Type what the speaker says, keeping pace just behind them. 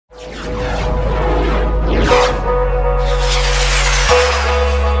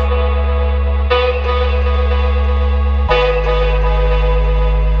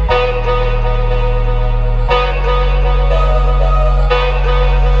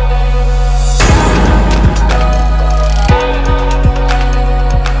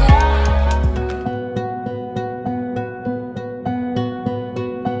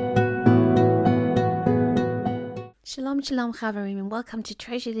Shalom Chavarim, and welcome to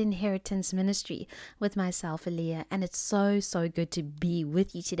Treasured Inheritance Ministry with myself, Aliyah. And it's so good to be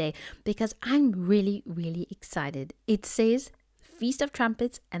with you today because I'm really excited. It says Feast of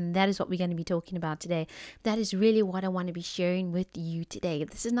Trumpets, and that is what we're going to be talking about today. That is really what I want to be sharing with you today.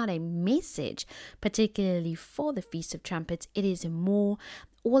 This is not a message particularly for the Feast of Trumpets. It is more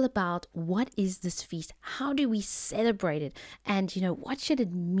all about what is this feast, how do we celebrate it, and what should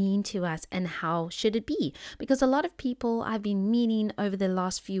it mean to us and how should it be? Because a lot of people I've been meeting over the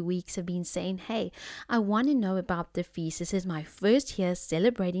last few weeks have been saying, hey, I want to know about the feast. This is my first year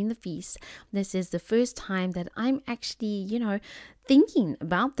celebrating the feast. This is the first time that I'm actually thinking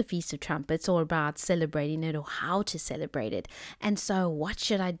about the Feast of Trumpets or about celebrating it or how to celebrate it. And so what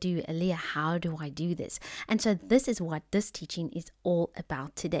should I do, Aliyah? How do I do this? And so this is what this teaching is all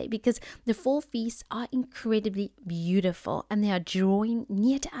about today, because the fall feasts are incredibly beautiful and they are drawing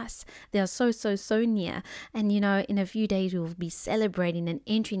near to us. They are so near. And in a few days we will be celebrating and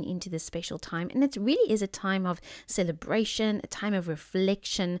entering into this special time. And it really is a time of celebration, a time of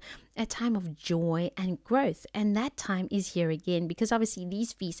reflection, a time of joy and growth. And that time is here again, because obviously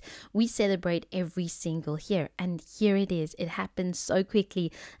these feasts we celebrate every single year, and here it is. It happens so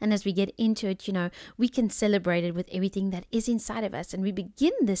quickly, and as we get into it, we can celebrate it with everything that is inside of us. And we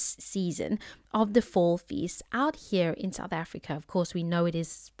begin this season of the fall feast out here in South Africa. Of course, we know it is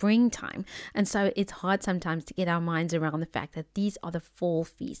springtime, and so it's hard sometimes to get our minds around the fact that these are the fall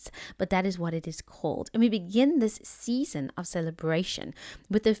feasts, but that is what it is called. And we begin this season of celebration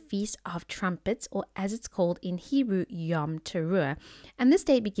with the Feast of Trumpets, or as it's called in Hebrew, Yom Teruah. And this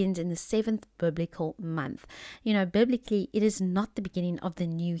day begins in the 7th biblical month. Biblically, it is not the beginning of the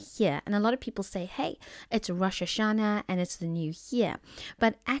new year. And a lot of people say, hey, it's Rosh Hashanah and it's the new year.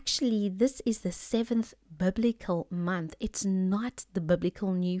 But actually, this is the 7th biblical month. It's not the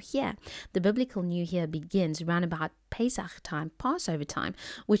biblical new year. The biblical new year begins around about Pesach time, Passover time,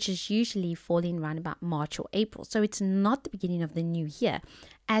 which is usually falling around about March or April. So it's not the beginning of the new year,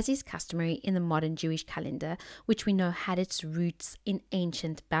 as is customary in the modern Jewish calendar, which we know had its roots in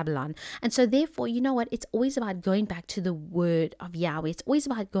ancient Babylon. And so therefore, it's always about going back to the word of Yahweh. It's always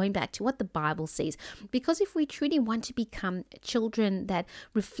about going back to what the Bible says. Because if we truly want to become children that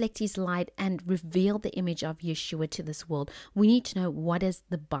reflect his light and reveal the image of Yeshua to this world, we need to know, what does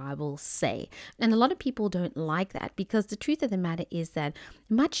the Bible say? And a lot of people don't like that, because the truth of the matter is that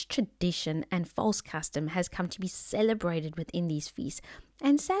much tradition and false custom has come to be celebrated within these feasts.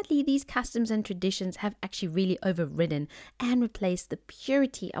 And sadly, these customs and traditions have actually really overridden and replaced the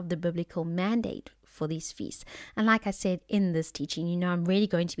purity of the biblical mandate for these feasts. And like I said in this teaching, I'm really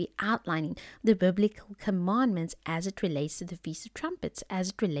going to be outlining the biblical commandments as it relates to the Feast of Trumpets, as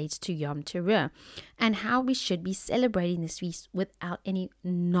it relates to Yom Teruah, and how we should be celebrating this feast without any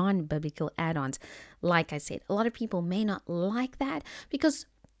non-biblical add-ons. Like I said, a lot of people may not like that because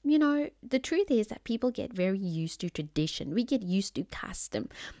the truth is that people get very used to tradition. We get used to custom.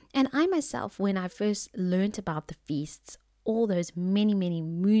 And I myself, when I first learned about the feasts, all those many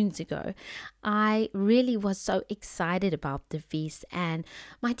moons ago, I really was so excited about the feast. And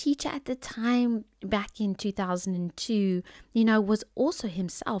my teacher at the time, back in 2002, was also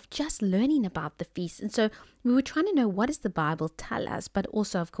himself just learning about the feast. And so we were trying to know, what does the Bible tell us? But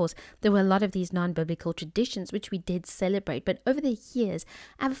also, of course, there were a lot of these non-biblical traditions which we did celebrate. But over the years,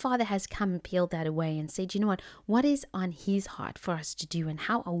 our Father has come and peeled that away and said, what is on his heart for us to do, and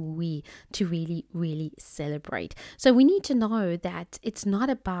how are we to really celebrate? So we need to know that it's not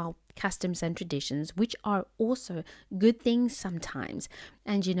about customs and traditions, which are also good things sometimes,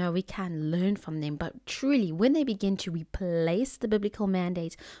 and we can learn from them. But truly, when they begin to replace the biblical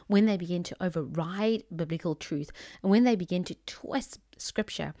mandates, when they begin to override biblical truth, and when they begin to twist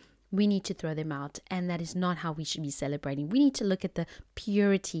scripture, we need to throw them out. And that is not how we should be celebrating. We need to look at the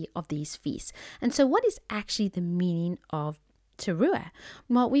purity of these feasts. And so what is actually the meaning of Teruah?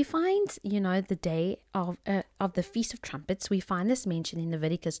 Well, we find, the day of the Feast of Trumpets, we find this mentioned in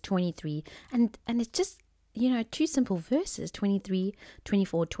Leviticus 23, and it's just, two simple verses, 23,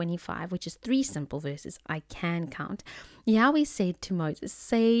 24, 25, which is 3 simple verses I can count. Yahweh said to Moses,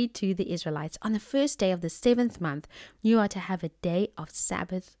 say to the Israelites, on the first day of the 7th month, you are to have a day of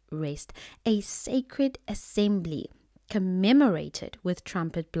Sabbath rest, a sacred assembly, commemorated with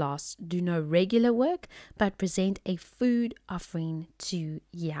trumpet blasts. Do no regular work, but present a food offering to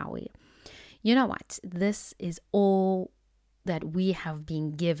Yahweh. You know what? This is all that we have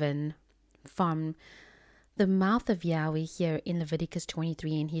been given from the mouth of Yahweh here in Leviticus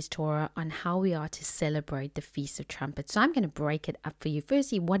 23 in his Torah on how we are to celebrate the Feast of Trumpets. So I'm going to break it up for you.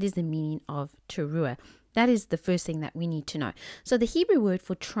 Firstly, what is the meaning of Teruah? That is the first thing that we need to know. So the Hebrew word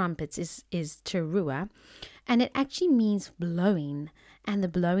for trumpets is teruah, and it actually means blowing, and the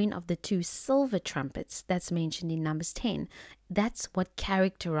blowing of the two silver trumpets that's mentioned in Numbers 10. That's what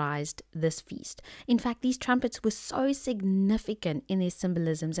characterized this feast. In fact, these trumpets were so significant in their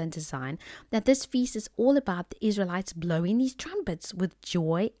symbolisms and design that this feast is all about the Israelites blowing these trumpets with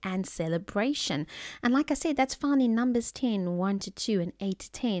joy and celebration. And like I said, that's found in Numbers 10, 1 to 2 and 8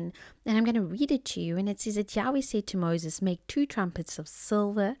 to 10. And I'm going to read it to you. And it says that Yahweh said to Moses, make 2 trumpets of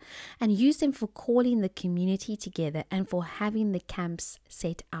silver and use them for calling the community together and for having the camps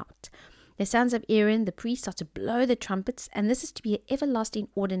set out. The sons of Aaron, the priests, are to blow the trumpets, and this is to be an everlasting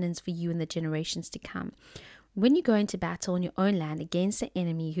ordinance for you in the generations to come. When you go into battle on your own land against the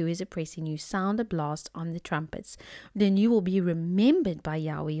enemy who is oppressing you, sound a blast on the trumpets. Then you will be remembered by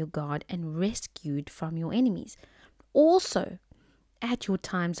Yahweh your God and rescued from your enemies. Also, at your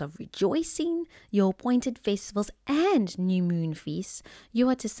times of rejoicing, your appointed festivals and new moon feasts, you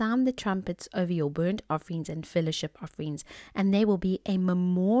are to sound the trumpets over your burnt offerings and fellowship offerings, and they will be a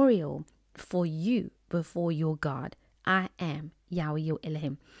memorial for you before your God. I am Yahweh your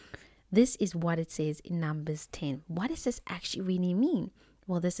Elohim. This is what it says in Numbers 10. What does this actually really mean?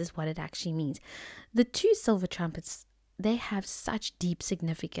 Well, this is what it actually means. The 2 silver trumpets, they have such deep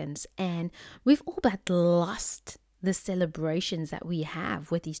significance, and we've all but lost the celebrations that we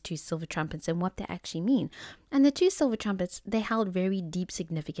have with these 2 silver trumpets and what they actually mean. And the 2 silver trumpets, they held very deep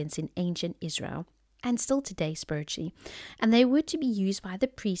significance in ancient Israel and still today spiritually. And they were to be used by the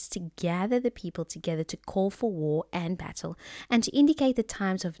priests to gather the people together to call for war and battle and to indicate the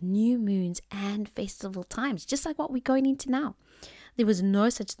times of new moons and festival times, just like what we're going into now. There was no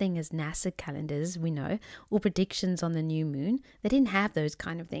such thing as NASA calendars, we know, or predictions on the new moon. They didn't have those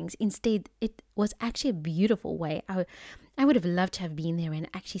kind of things. Instead, it was actually a beautiful way. I would have loved to have been there and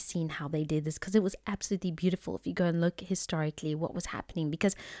actually seen how they did this, because it was absolutely beautiful if you go and look historically what was happening,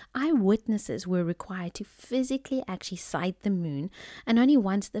 because eyewitnesses were required to physically actually sight the moon, and only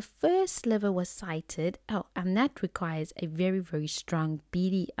once the first sliver was sighted, and that requires a very, very strong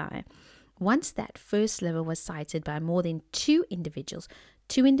beady eye. Once that first sliver was sighted by more than 2 individuals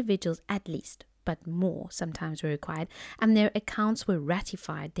at least, but more sometimes were required, and their accounts were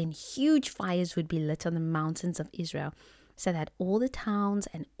ratified, then huge fires would be lit on the mountains of Israel, so that all the towns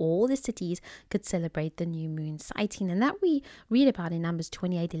and all the cities could celebrate the new moon sighting. And that we read about in Numbers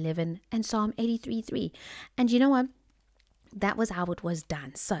 28:11 and Psalm 83:3. And you know what? That was how it was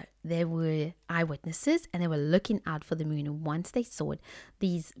done. So there were eyewitnesses and they were looking out for the moon. And once they saw it,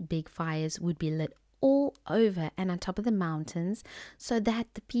 these big fires would be lit all over and on top of the mountains, so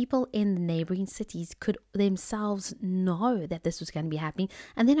that the people in the neighboring cities could themselves know that this was going to be happening.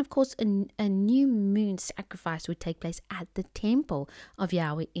 And then, of course, a new moon sacrifice would take place at the temple of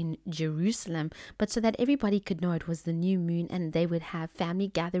Yahweh in Jerusalem, but so that everybody could know it was the new moon, and they would have family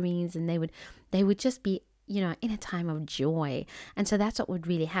gatherings, and they would just be, you know, in a time of joy. And so that's what would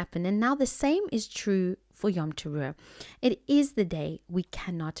really happen. And now the same is true for Yom Teruah. It is the day we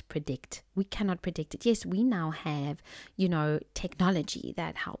cannot predict. We cannot predict it. Yes, we now have, you know, technology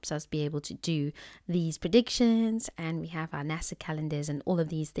that helps us be able to do these predictions, and we have our NASA calendars and all of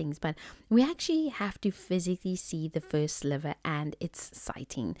these things, but we actually have to physically see the first sliver and its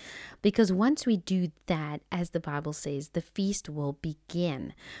sighting, because once we do that, as the Bible says, the feast will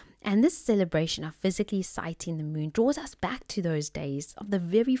begin. And this celebration of physically sighting the moon draws us back to those days of the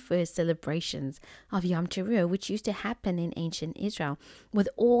very first celebrations of Yom Teruah, which used to happen in ancient Israel, with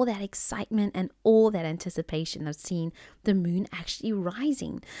all that excitement and all that anticipation of seeing the moon actually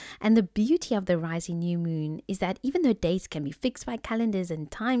rising. And the beauty of the rising new moon is that even though dates can be fixed by calendars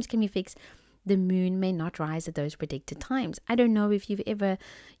and times can be fixed, the moon may not rise at those predicted times. I don't know if you've ever,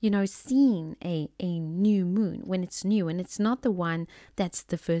 you know, seen a new moon when it's new, and it's not the one that's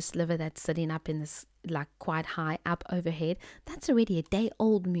the first sliver that's sitting up in this, like, quite high up overhead. That's already a day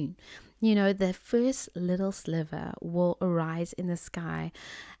old moon. You know, the first little sliver will arise in the sky,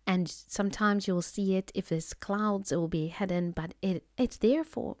 and sometimes you'll see it. If there's clouds, it will be hidden, but it's there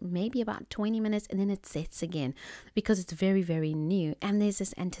for maybe about 20 minutes, and then it sets again, because it's very, very new. And there's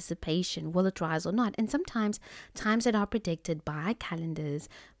this anticipation, will it rise or not? And sometimes times that are predicted by calendars,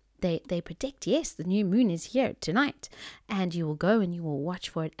 they predict, yes, the new moon is here tonight, and you will go and you will watch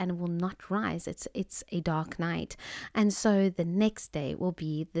for it, and it will not rise. It's a dark night, and so the next day will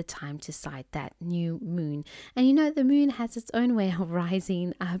be the time to sight that new moon. And you know, the moon has its own way of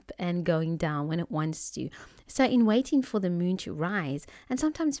rising up and going down when it wants to. So in waiting for the moon to rise, and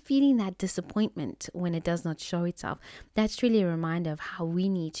sometimes feeling that disappointment when it does not show itself, that's truly a reminder of how we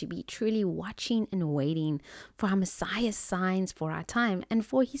need to be truly watching and waiting for our Messiah's signs for our time and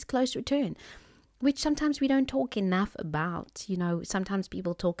for his close return. which sometimes we don't talk enough about. Sometimes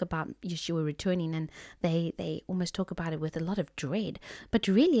people talk about Yeshua returning and they almost talk about it with a lot of dread. But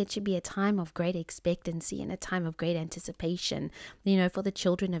really, it should be a time of great expectancy and a time of great anticipation, for the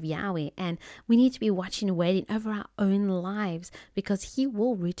children of Yahweh. And we need to be watching and waiting over our own lives, because he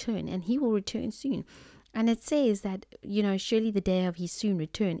will return, and he will return soon. And it says that, surely the day of his soon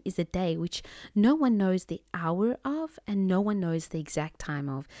return is a day which no one knows the hour of, and no one knows the exact time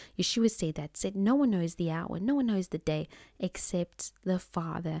of. Yeshua said no one knows the hour, no one knows the day except the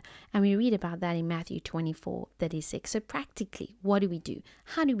Father. And we read about that in Matthew 24:36. So practically, what do we do?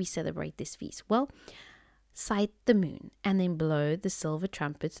 How do we celebrate this feast? Well, sight the moon and then blow the silver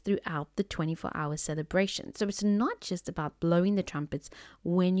trumpets throughout the 24-hour celebration. So it's not just about blowing the trumpets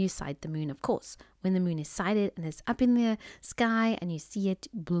when you sight the moon. Of course, when the moon is sighted and it's up in the sky and you see it,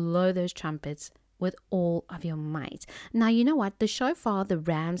 blow those trumpets with all of your might. Now, you know what? The shofar, the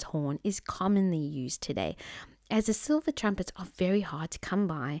ram's horn, is commonly used today, as the silver trumpets are very hard to come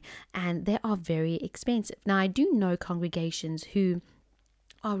by and they are very expensive. Now, I do know congregations who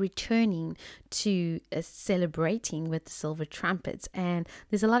are returning to celebrating with the silver trumpets, and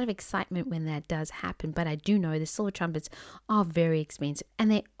there's a lot of excitement when that does happen. But I do know the silver trumpets are very expensive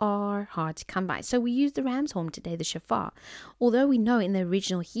and they are hard to come by. So we use the ram's horn today, the shofar. Although we know in the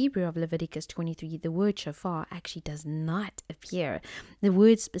original Hebrew of Leviticus 23 the word shofar actually does not appear, the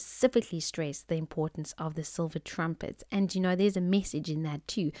word specifically stressed the importance of the silver trumpets. And there's a message in that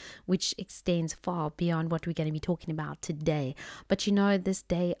too, which extends far beyond what we're going to be talking about today. But this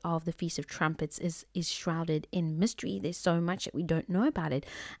day of the Feast of Trumpets is shrouded in mystery. There's so much that we don't know about it.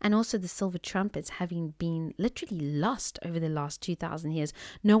 And also the silver trumpets having been literally lost over the last 2,000 years.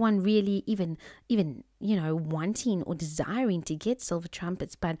 No one really even wanting or desiring to get silver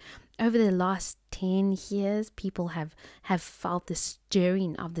trumpets. But over the last 10 years, people have felt the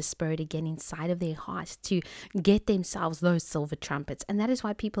stirring of the Spirit again inside of their hearts to get themselves those silver trumpets. And that is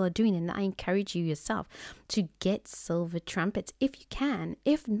why people are doing it. And I encourage you yourself to get silver trumpets if you can.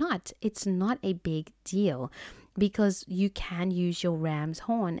 If not, it's not a big deal, because you can use your ram's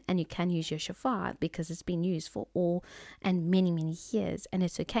horn and you can use your shofar, because it's been used for all and many, many years. And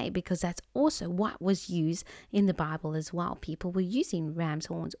it's okay, because that's also what was used in the Bible as well. People were using ram's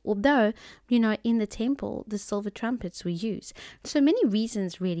horns, although, in the temple, the silver trumpets were used. So many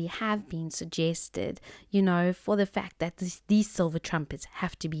reasons really have been suggested, for the fact that these silver trumpets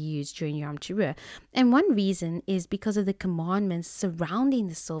have to be used during Yom Teruah. And one reason is because of the commandments surrounding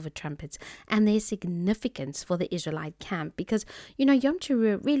the silver trumpets and their significance for the Israelite camp, because Yom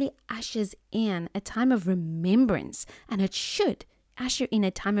Teruah really ushers in a time of remembrance, and it should usher in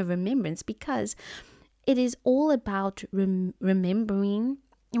a time of remembrance, because it is all about remembering.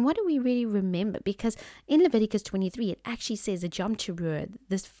 And what do we really remember? Because in Leviticus 23, it actually says that Yom Teruah,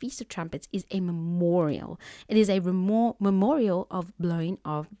 this Feast of Trumpets, is a memorial. It is a memorial of blowing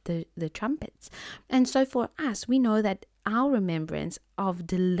of the trumpets. And so for us, we know that our remembrance of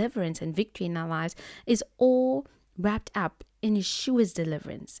deliverance and victory in our lives is all wrapped up in Yeshua's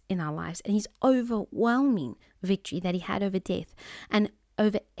deliverance in our lives, and his overwhelming victory that he had over death and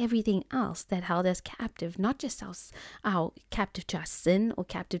over everything else that held us captive, not just our captive to our sin, or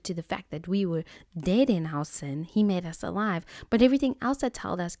captive to the fact that we were dead in our sin. He made us alive, but everything else that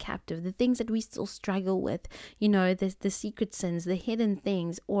held us captive, the things that we still struggle with, the secret sins, the hidden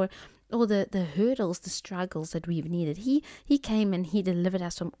things, or the hurdles, the struggles that we've needed. He came and he delivered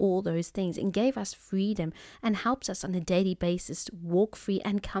us from all those things and gave us freedom and helps us on a daily basis to walk free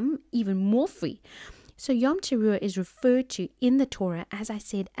and come even more free. So Yom Teruah is referred to in the Torah, as I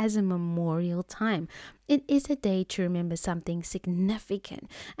said, as a memorial time. It is a day to remember something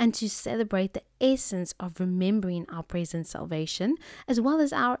significant and to celebrate the essence of remembering our present salvation, as well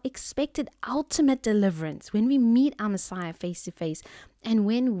as our expected ultimate deliverance when we meet our Messiah face to face, and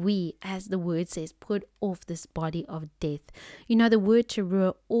when we, as the word says, put off this body of death. The word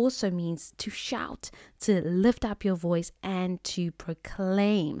teruah also means to shout, to lift up your voice, and to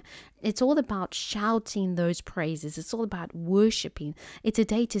proclaim. It's all about shouting those praises. It's all about worshiping. It's a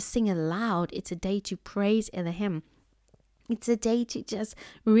day to sing aloud. It's a day to praise Elohim. It's a day to just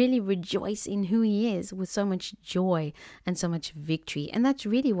really rejoice in who he is with so much joy and so much victory. And that's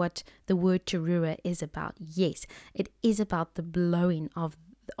really what the word teruah is about. Yes, it is about the blowing of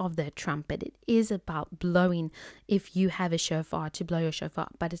the trumpet. It is about blowing, if you have a shofar, to blow your shofar,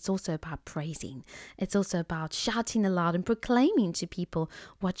 but it's also about praising. It's also about shouting aloud and proclaiming to people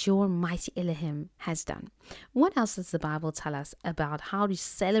what your mighty Elohim has done. What else does the Bible tell us about how to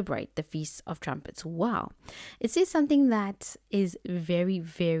celebrate the Feast of Trumpets? Well, it says something that is very,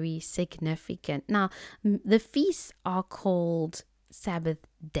 very significant. Now, the feasts are called Sabbath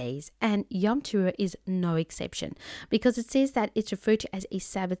days, and Yom Teruah is no exception, because it says that it's referred to as a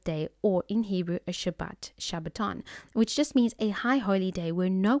Sabbath day, or in Hebrew a Shabbaton, which just means a high holy day where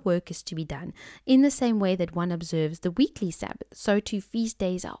no work is to be done, in the same way that one observes the weekly Sabbath. So too, feast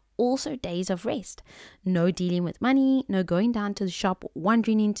days are also days of rest. No dealing with money, no going down to the shop,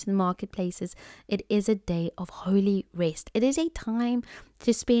 wandering into the marketplaces. It is a day of holy rest. It is a time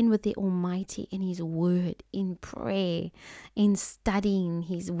to spend with the Almighty in His Word, in prayer, in studying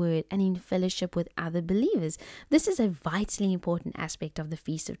His Word, and in fellowship with other believers. This is a vitally important aspect of the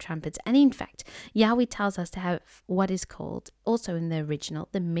Feast of Trumpets. And in fact, Yahweh tells us to have what is called, also in the original,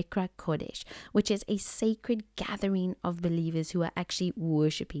 the Mikra Kodesh, which is a sacred gathering of believers who are actually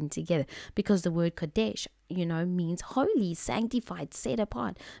worshiping together, because the word Kodesh, means holy, sanctified, set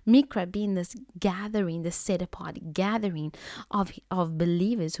apart. Mikra being this gathering, this set apart gathering of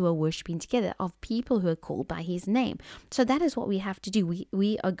believers who are worshiping together, of people who are called by His name. So that is what we have to do.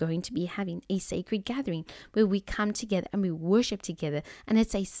 We are going to be having a sacred gathering where we come together and we worship together, and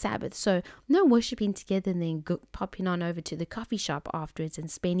it's a Sabbath. So no worshiping together and then popping on over to the coffee shop afterwards and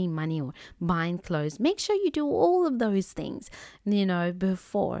spending money or buying clothes. Make sure you do all of those things,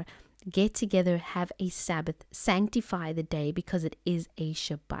 before. Get together, have a Sabbath, sanctify the day because it is a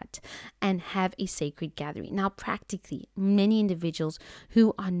Shabbat, and have a sacred gathering. Now, practically, many individuals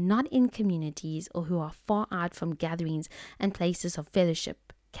who are not in communities or who are far out from gatherings and places of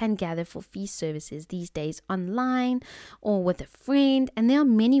fellowship can gather for feast services these days online or with a friend, and there are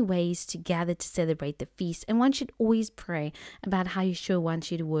many ways to gather to celebrate the feast, and one should always pray about how Yeshua wants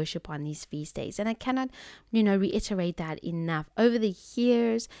you to worship on these feast days. And I cannot reiterate that enough. Over the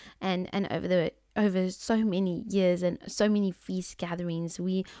years and over so many years and so many feast gatherings,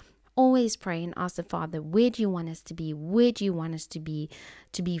 we always pray and ask the Father, where do you want us to be? Where do you want us to be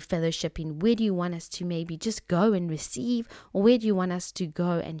fellowshipping? Where do you want us to maybe just go and receive? Or where do you want us to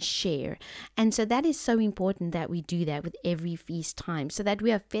go and share? And so that is so important that we do that with every feast time, so that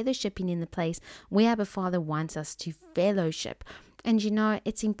we are fellowshipping in the place where our Father wants us to fellowship. And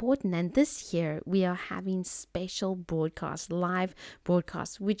it's important. And this year we are having special broadcasts, live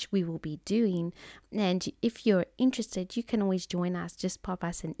broadcasts, which we will be doing. And if you're interested, you can always join us. Just pop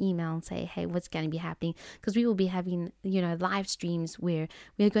us an email and say, hey, what's going to be happening? Because we will be having, live streams where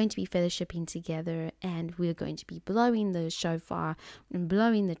we are going to be fellowshipping together, and we are going to be blowing the shofar and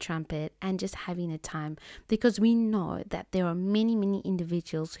blowing the trumpet and just having a time, because we know that there are many, many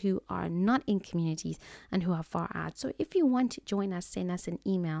individuals who are not in communities and who are far out. So if you want to join us, send us an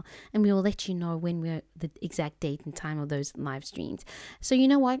email and we will let you know when we're the exact date and time of those live streams. So you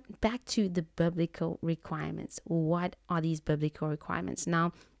know what? Back to the biblical requirements. What are these biblical requirements?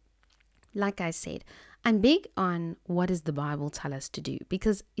 Now, like I said, I'm big on what does the Bible tell us to do,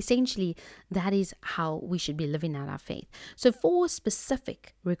 because essentially that is how we should be living out our faith. So 4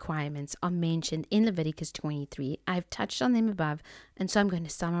 specific requirements are mentioned in Leviticus 23. I've touched on them above, and so I'm going to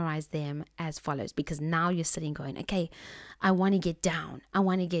summarize them as follows, because now you're sitting going, okay, I want to get down. I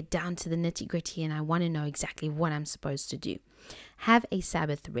want to get down to the nitty gritty, and I want to know exactly what I'm supposed to do. Have a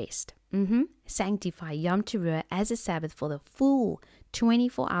Sabbath rest. Sanctify Yom Teruah as a Sabbath for the full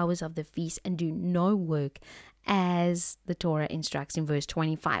 24 hours of the feast, and do no work, as the Torah instructs in verse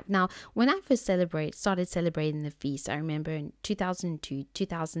 25. Now, when I first started celebrating the feast, I remember in 2002,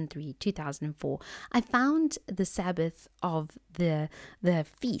 2003, 2004, I found the Sabbath of the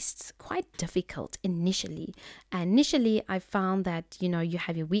feasts quite difficult initially. And initially, I found that, you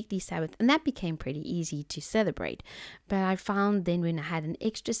have your weekly Sabbath, and that became pretty easy to celebrate. But I found then when I had an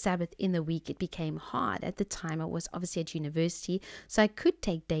extra Sabbath in the week, it became hard. At the time, I was obviously at university, so I could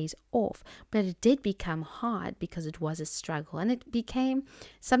take days off, but it did become hard because it was a struggle, and it became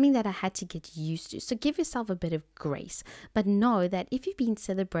something that I had to get used to. So give yourself a bit of grace, but know that if you've been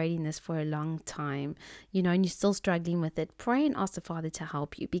celebrating this for a long time, and you're still struggling with it, pray and ask the Father to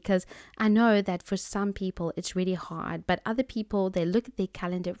help you, because I know that for some people it's really hard, but other people, they look at their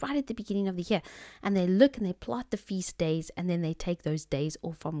calendar right at the beginning of the year and they look and they plot the feast days, and then they take those days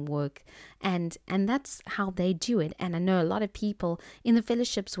off from work, and that's how they do it. And I know a lot of people in the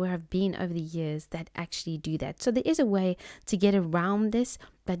fellowships where I've been over the years that actually do that. So there is a way to get around this,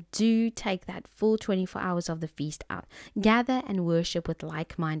 but do take that full 24 hours of the feast out. Gather and worship with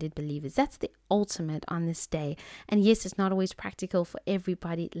like-minded believers. That's the ultimate on this day. And yes, it's not always practical for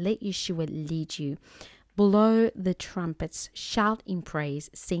everybody. Let Yeshua lead you. Blow the trumpets, shout in praise,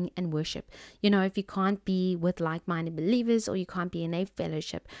 sing and worship. If you can't be with like-minded believers, or you can't be in a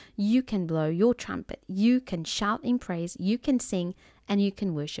fellowship, you can blow your trumpet. You can shout in praise, you can sing, and you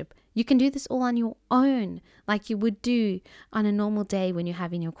can worship. You can do this all on your own, like you would do on a normal day when you're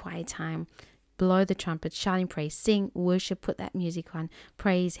having your quiet time. blow the trumpet, shouting praise, sing, worship, put that music on,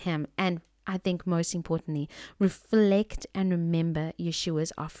 praise him. And I think most importantly, reflect and remember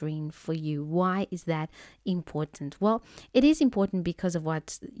Yeshua's offering for you. Why is that important? Well, it is important because of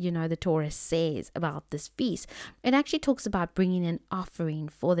what, the Torah says about this feast. It actually talks about bringing an offering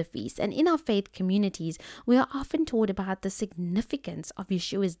for the feast. And in our faith communities, we are often taught about the significance of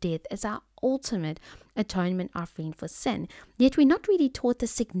Yeshua's death as our ultimate atonement offering for sin. Yet we're not really taught the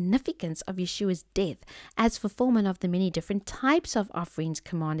significance of Yeshua's death as fulfillment of the many different types of offerings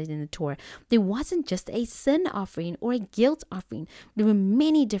commanded in the Torah. There wasn't just a sin offering or a guilt offering. There were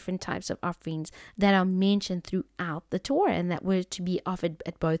many different types of offerings that are mentioned throughout the Torah and that were to be offered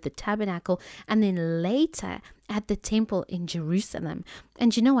at both the tabernacle and then later at the temple in Jerusalem.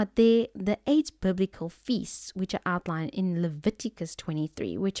 And you know what? The 8 biblical feasts, which are outlined in Leviticus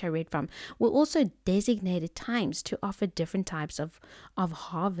 23, which I read from, were also designated times to offer different types of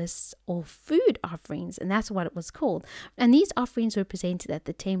harvests or food offerings. And that's what it was called. And these offerings were presented at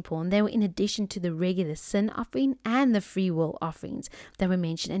the temple. And they were in addition to the regular sin offering and the free will offerings that were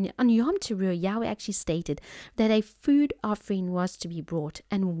mentioned. And on Yom Teruah, Yahweh actually stated that a food offering was to be brought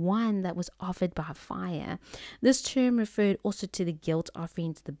and one that was offered by fire. This term referred also to the guilt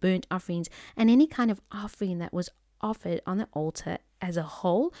offerings, the burnt offerings, and any kind of offering that was offered on the altar as a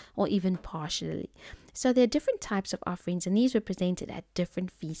whole or even partially. So there are different types of offerings, and these were presented at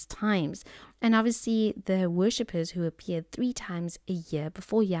different feast times. And obviously, the worshippers who appeared 3 times a year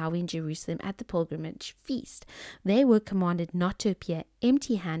before Yahweh in Jerusalem at the pilgrimage feast, they were commanded not to appear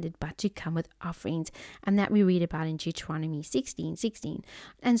empty-handed, but to come with offerings. And that we read about in Deuteronomy 16:16.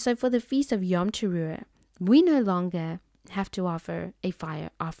 And so for the feast of Yom Teruah, we no longer have to offer a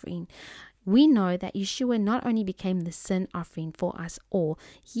fire offering. We know that Yeshua not only became the sin offering for us all,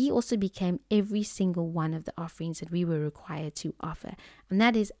 he also became every single one of the offerings that we were required to offer. And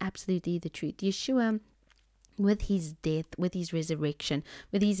that is absolutely the truth. Yeshua, with his death, with his resurrection,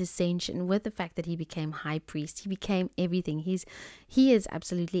 with his ascension, with the fact that he became high priest, he became everything. He is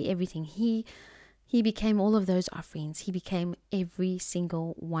absolutely everything. He became all of those offerings. He became every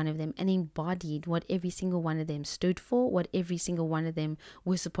single one of them and embodied what every single one of them stood for, what every single one of them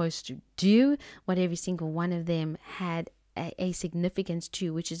was supposed to do, what every single one of them had a significance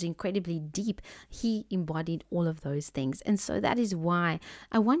to, which is incredibly deep. He embodied all of those things. And so that is why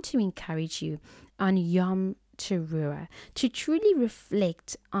I want to encourage you on Yom Teruah to truly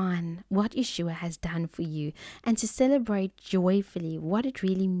reflect on what Yeshua has done for you and to celebrate joyfully what it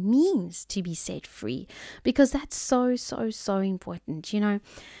really means to be set free, because that's so important.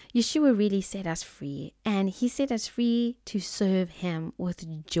 Yeshua really set us free, and he set us free to serve him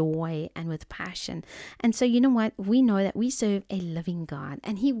with joy and with passion. And so you know what? We know that we serve a living God,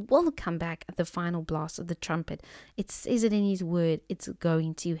 and he will come back at the final blast of the trumpet. It says it in his word. It's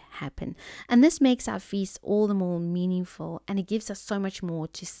going to happen. And this makes our feast all the more meaningful, and it gives us so much more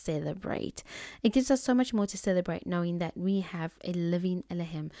to celebrate. It gives us so much more to celebrate knowing that we have a living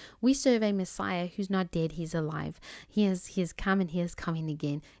Elohim. We serve a Messiah who's not dead, he's alive. He has come and he is coming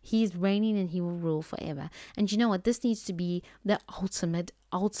again. He is reigning and he will rule forever. And you know what? This needs to be the ultimate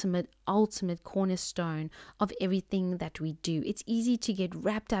cornerstone of everything that we do. It's easy to get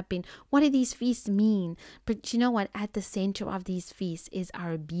wrapped up in what do these feasts mean, but you know what? At the center of these feasts is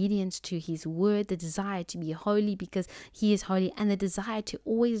our obedience to his word, the desire to be holy because he is holy, and the desire to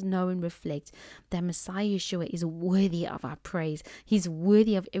always know and reflect that Messiah Yeshua is worthy of our praise. He's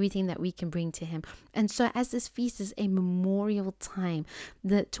worthy of everything that we can bring to him. And so as this feast is a memorial time,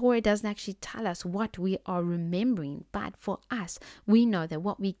 the Torah doesn't actually tell us what we are remembering, but for us, we know that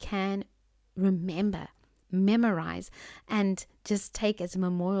what we can remember, memorize, and just take as a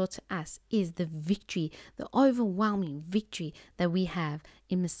memorial to us is the victory, the overwhelming victory that we have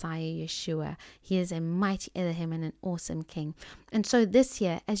in Messiah Yeshua. He is a mighty Elohim and an awesome King. And so this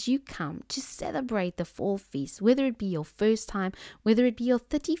year, as you come to celebrate the fall feast, whether it be your first time, whether it be your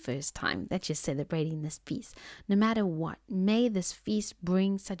 31st time that you're celebrating this feast, no matter what, may this feast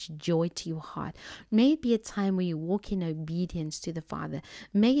bring such joy to your heart. May it be a time where you walk in obedience to the Father.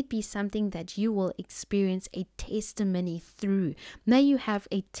 May it be something that you will experience a testimony through. May you have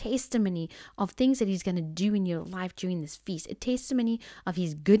a testimony of things that he's going to do in your life during this feast, a testimony of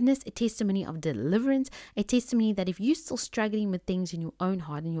his goodness, a testimony of deliverance, a testimony that if you're still struggling with things in your own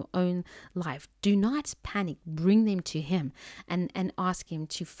heart, in your own life, do not panic. Bring them to him and ask him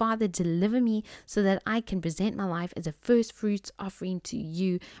to, Father, deliver me so that I can present my life as a first fruits offering to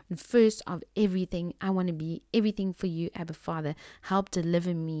you. And first of everything, I want to be everything for you, Abba Father. Help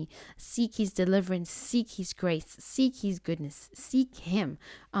deliver me. Seek his deliverance, seek his grace, seek his goodness, seek him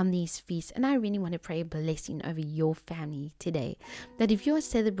on these feasts. And I really want to pray a blessing over your family today, that if you're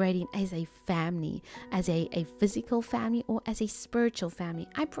celebrating as a family, as a physical family or as a spiritual family,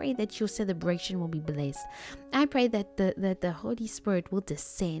 I pray that your celebration will be blessed. I pray that the Holy Spirit will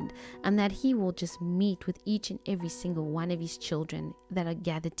descend and that He will just meet with each and every single one of His children that are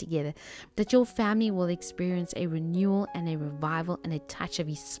gathered together, that your family will experience a renewal and a revival and a touch of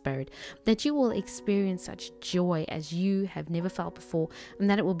His Spirit, that you will experience such joy as you have never felt before, and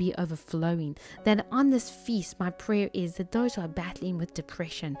that it will be overflowing. That on this feast, my prayer is that those who are battling with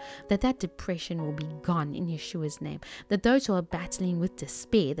depression, that depression will be gone in Yeshua's name. That those who are battling with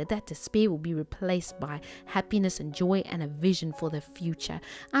despair, that despair will be replaced by happiness and joy and a vision for the future.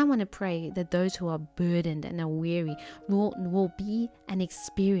 I want to pray that those who are burdened and are weary will be and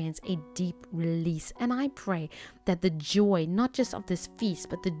experience a deep release. And I pray that the joy, not just of this feast,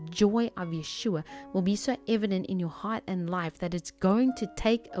 but the joy of Yeshua will be so evident in your heart and life that it's going to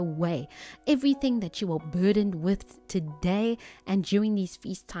take away everything that you are burdened with today and during these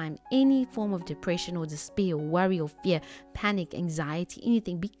feast time. Any form of depression or despair, or worry or fear, panic, anxiety,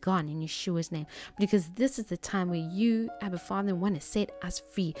 anything, be gone in Yeshua's name, because this is the time where you, Abba Father, want to set us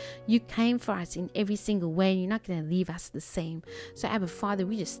free. You came for us in every single way, and you're not going to leave us the same. So Abba Father,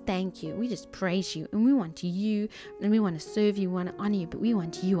 we just thank you, we just praise you, and we want you, and we want to serve you, we want to honor you, but we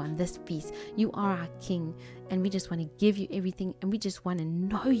want you on this feast. You are our King, and we just want to give you everything, and we just want to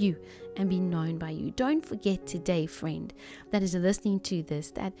know you and be known by you. Don't forget today, friend, that is listening to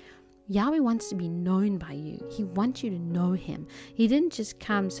this, that Yahweh wants to be known by you. He wants you to know Him. He didn't just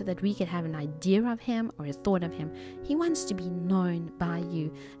come so that we could have an idea of Him or a thought of Him. He wants to be known by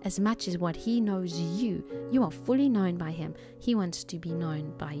you as much as what He knows you. You are fully known by Him. He wants to be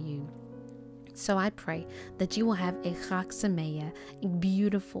known by you. So I pray that you will have a Chag Sameach, a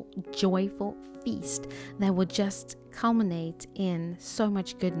beautiful, joyful feast that will just culminate in so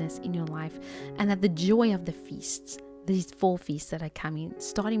much goodness in your life, and that the joy of the feasts, these 4 feasts that are coming,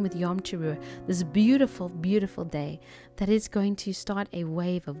 starting with Yom Teruah, this beautiful, beautiful day, that is going to start a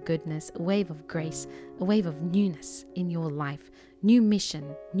wave of goodness, a wave of grace, a wave of newness in your life, new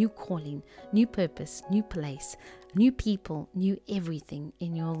mission, new calling, new purpose, new place, new people, new everything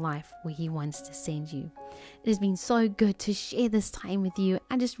in your life where He wants to send you. It has been so good to share this time with you.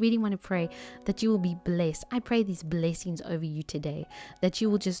 I just really want to pray that you will be blessed. I pray these blessings over you today, that you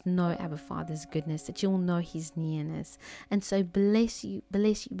will just know Abba Father's goodness, that you will know His nearness. And so bless you,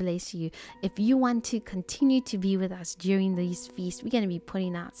 bless you, bless you. If you want to continue to be with us during these feasts, we're going to be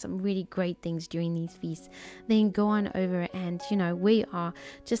putting out some really great things during these feasts. Then go on over and, we are,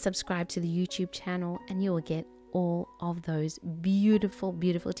 just subscribe to the YouTube channel and you will get all of those beautiful,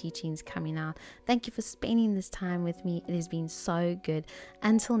 beautiful teachings coming out. Thank you for spending this time with me. It has been so good.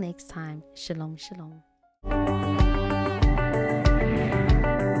 Until next time, shalom, shalom.